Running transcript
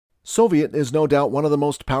Soviet is no doubt one of the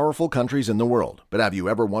most powerful countries in the world, but have you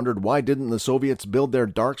ever wondered why didn't the Soviets build their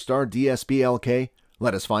Darkstar DSB-LK?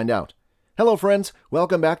 Let us find out. Hello friends,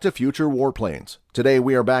 welcome back to Future Warplanes. Today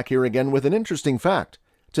we are back here again with an interesting fact.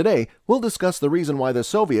 Today we'll discuss the reason why the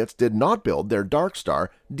Soviets did not build their Darkstar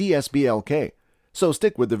DSB-LK. So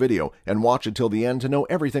stick with the video and watch it till the end to know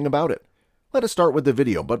everything about it. Let us start with the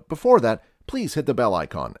video, but before that, please hit the bell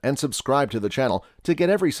icon and subscribe to the channel to get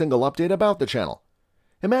every single update about the channel.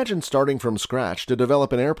 Imagine starting from scratch to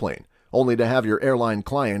develop an airplane, only to have your airline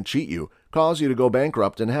client cheat you, cause you to go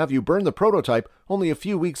bankrupt, and have you burn the prototype only a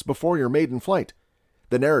few weeks before your maiden flight.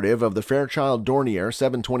 The narrative of the Fairchild Dornier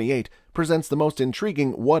 728 presents the most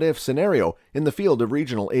intriguing what-if scenario in the field of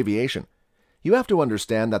regional aviation. You have to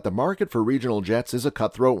understand that the market for regional jets is a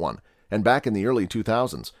cutthroat one, and back in the early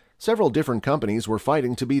 2000s, several different companies were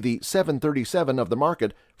fighting to be the 737 of the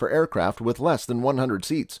market for aircraft with less than 100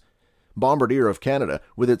 seats. Bombardier of Canada,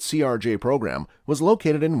 with its ERJ program, was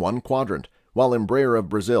located in one quadrant, while Embraer of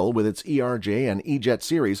Brazil, with its ERJ and E-Jet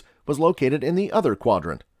series, was located in the other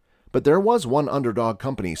quadrant. But there was one underdog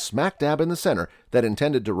company smack dab in the center that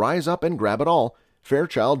intended to rise up and grab it all,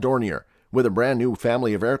 Fairchild Dornier, with a brand new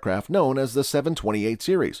family of aircraft known as the 728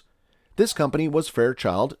 series. This company was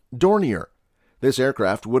Fairchild Dornier. This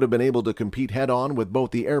aircraft would have been able to compete head-on with both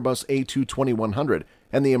the Airbus A220-100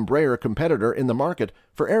 and the Embraer competitor in the market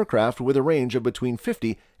for aircraft with a range of between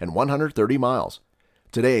 50 and 130 miles.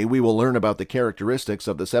 Today, we will learn about the characteristics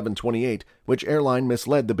of the 728, which airline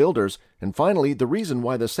misled the builders, and finally, the reason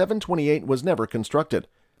why the 728 was never constructed.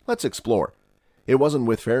 Let's explore. It wasn't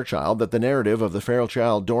with Fairchild that the narrative of the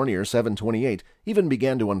Fairchild Dornier 728 even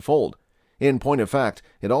began to unfold. In point of fact,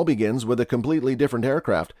 it all begins with a completely different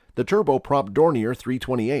aircraft, the turboprop Dornier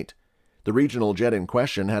 328. The regional jet in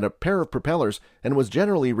question had a pair of propellers and was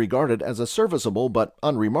generally regarded as a serviceable but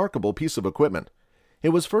unremarkable piece of equipment. It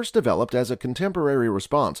was first developed as a contemporary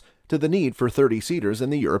response to the need for 30-seaters in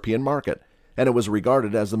the European market, and it was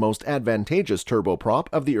regarded as the most advantageous turboprop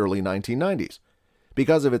of the early 1990s.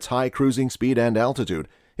 Because of its high cruising speed and altitude,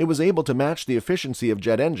 it was able to match the efficiency of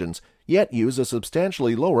jet engines, yet use a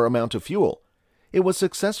substantially lower amount of fuel. It was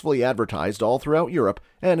successfully advertised all throughout Europe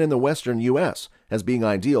and in the western U.S. as being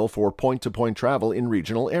ideal for point-to-point travel in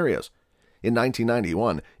regional areas. In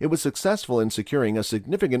 1991, it was successful in securing a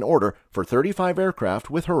significant order for 35 aircraft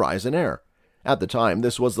with Horizon Air. At the time,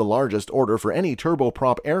 this was the largest order for any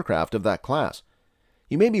turboprop aircraft of that class.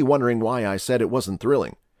 You may be wondering why I said it wasn't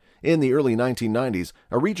thrilling. In the early 1990s,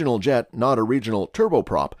 a regional jet, not a regional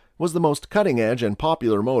turboprop, was the most cutting-edge and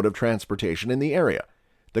popular mode of transportation in the area.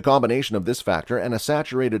 The combination of this factor and a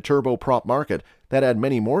saturated turboprop market that had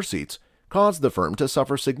many more seats caused the firm to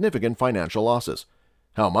suffer significant financial losses.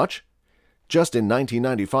 How much? Just in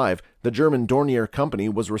 1995, the German Dornier company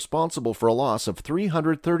was responsible for a loss of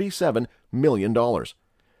 $337 million.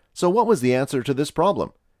 So what was the answer to this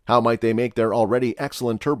problem? How might they make their already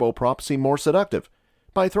excellent turboprop seem more seductive?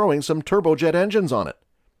 By throwing some turbojet engines on it.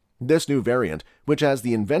 This new variant, which has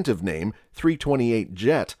the inventive name 328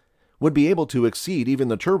 Jet, would be able to exceed even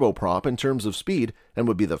the turboprop in terms of speed and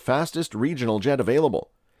would be the fastest regional jet available.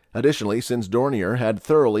 Additionally, since Dornier had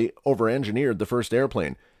thoroughly over-engineered the first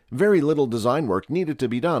airplane, very little design work needed to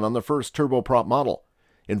be done on the first turboprop model.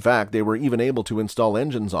 In fact, they were even able to install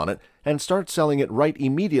engines on it and start selling it right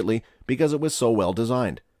immediately because it was so well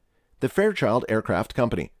designed. The Fairchild Aircraft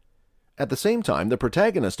Company. At the same time, the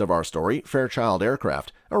protagonist of our story, Fairchild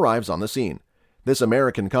Aircraft, arrives on the scene. This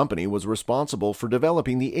American company was responsible for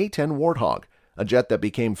developing the A-10 Warthog, a jet that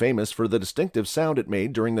became famous for the distinctive sound it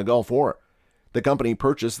made during the Gulf War. The company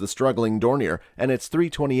purchased the struggling Dornier and its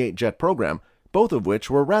 328 jet program, both of which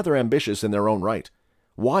were rather ambitious in their own right.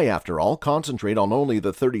 Why, after all, concentrate on only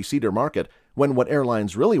the 30-seater market when what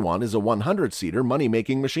airlines really want is a 100-seater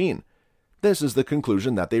money-making machine? This is the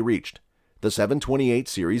conclusion that they reached. The 728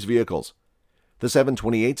 series vehicles. The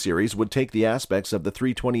 728 series would take the aspects of the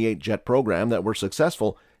 328 jet program that were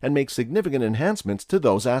successful and make significant enhancements to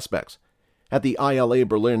those aspects. At the ILA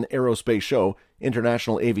Berlin Aerospace Show,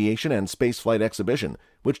 International Aviation and Spaceflight Exhibition,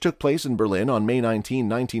 which took place in Berlin on May 19,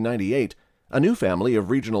 1998, a new family of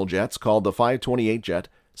regional jets called the 528 jet,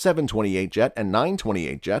 728 jet, and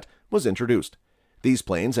 928 jet was introduced. These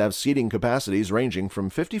planes have seating capacities ranging from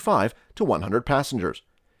 55 to 100 passengers.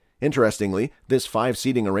 Interestingly, this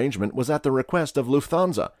 5-seating arrangement was at the request of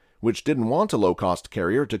Lufthansa, which didn't want a low-cost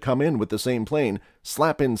carrier to come in with the same plane,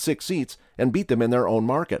 slap in 6 seats, and beat them in their own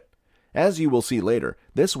market. As you will see later,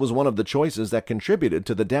 this was one of the choices that contributed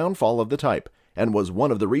to the downfall of the type, and was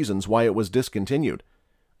one of the reasons why it was discontinued.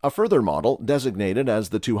 A further model, designated as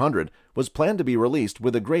the 200, was planned to be released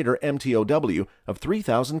with a greater MTOW of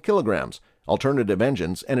 3,000 kilograms, alternative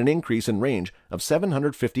engines, and an increase in range of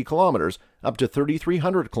 750 kilometers up to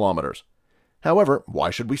 3,300 kilometers. However, why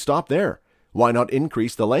should we stop there? Why not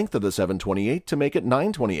increase the length of the 728 to make it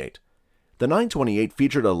 928? The 928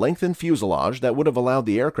 featured a lengthened fuselage that would have allowed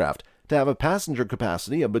the aircraft to have a passenger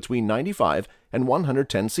capacity of between 95 and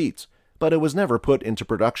 110 seats, but it was never put into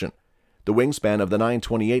production. The wingspan of the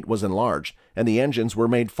 928 was enlarged, and the engines were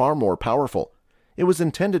made far more powerful. It was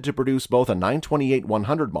intended to produce both a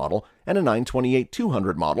 928-100 model and a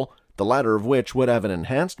 928-200 model, the latter of which would have an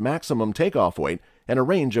enhanced maximum takeoff weight and a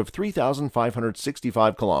range of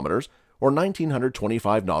 3,565 kilometers or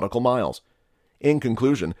 1,925 nautical miles. In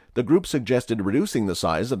conclusion, the group suggested reducing the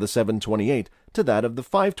size of the 728 to that of the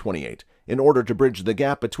 528 in order to bridge the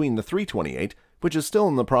gap between the 328, which is still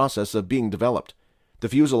in the process of being developed. The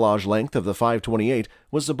fuselage length of the 528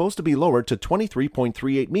 was supposed to be lowered to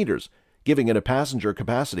 23.38 meters, giving it a passenger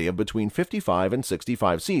capacity of between 55 and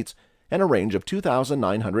 65 seats and a range of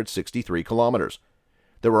 2,963 kilometers.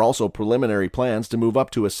 There were also preliminary plans to move up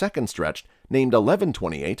to a second stretch named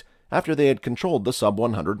 1128 after they had controlled the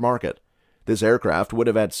sub-100 market. This aircraft would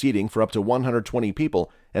have had seating for up to 120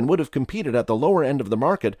 people and would have competed at the lower end of the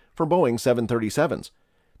market for Boeing 737s.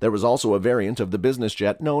 There was also a variant of the business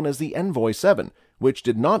jet known as the Envoy 7, which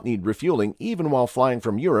did not need refueling even while flying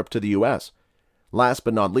from Europe to the US. Last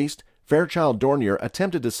but not least, Fairchild Dornier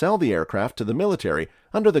attempted to sell the aircraft to the military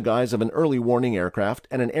under the guise of an early warning aircraft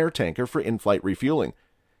and an air tanker for in-flight refueling.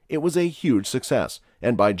 It was a huge success,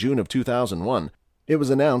 and by June of 2001, it was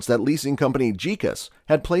announced that leasing company GECAS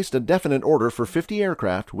had placed a definite order for 50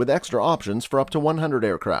 aircraft with extra options for up to 100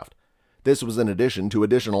 aircraft. This was in addition to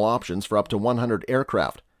additional options for up to 100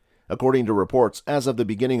 aircraft. According to reports, as of the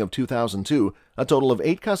beginning of 2002, a total of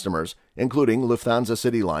 8 customers, including Lufthansa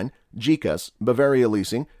CityLine, GECAS, Bavaria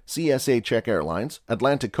Leasing, CSA Czech Airlines,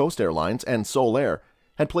 Atlantic Coast Airlines, and Seoul Air,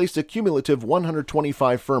 had placed a cumulative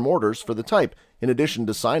 125 firm orders for the type, in addition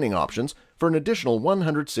to signing options for an additional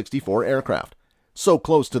 164 aircraft. So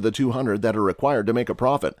close to the 200 that are required to make a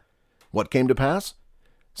profit. What came to pass?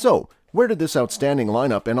 So, where did this outstanding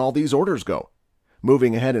lineup and all these orders go?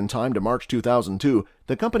 Moving ahead in time to March 2002,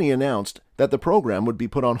 the company announced that the program would be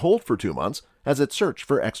put on hold for 2 months as it searched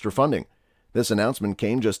for extra funding. This announcement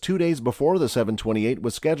came just 2 days before the 728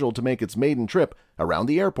 was scheduled to make its maiden trip around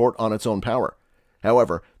the airport on its own power.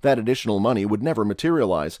 However, that additional money would never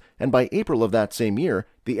materialize, and by April of that same year,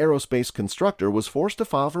 the aerospace constructor was forced to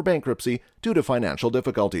file for bankruptcy due to financial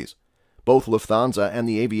difficulties. Both Lufthansa and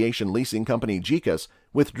the aviation leasing company GECAS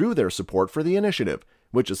withdrew their support for the initiative,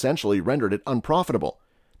 which essentially rendered it unprofitable.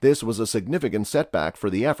 This was a significant setback for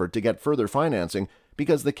the effort to get further financing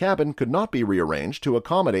because the cabin could not be rearranged to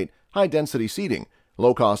accommodate high-density seating.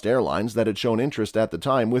 Low-cost airlines that had shown interest at the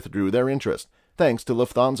time withdrew their interest, thanks to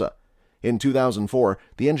Lufthansa. In 2004,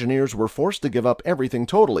 the engineers were forced to give up everything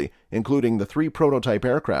totally, including the 3 prototype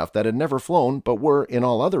aircraft that had never flown but were, in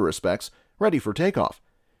all other respects, ready for takeoff.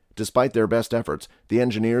 Despite their best efforts, the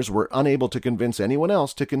engineers were unable to convince anyone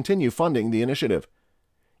else to continue funding the initiative.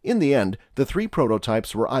 In the end, the 3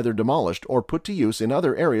 prototypes were either demolished or put to use in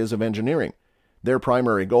other areas of engineering. Their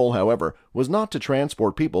primary goal, however, was not to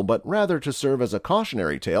transport people but rather to serve as a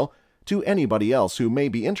cautionary tale to anybody else who may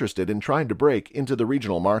be interested in trying to break into the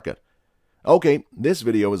regional market. Okay, this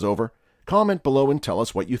video is over. Comment below and tell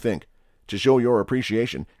us what you think. To show your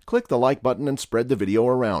appreciation, click the like button and spread the video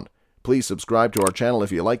around. Please subscribe to our channel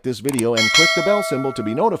if you like this video and click the bell symbol to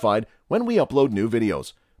be notified when we upload new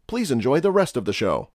videos. Please enjoy the rest of the show.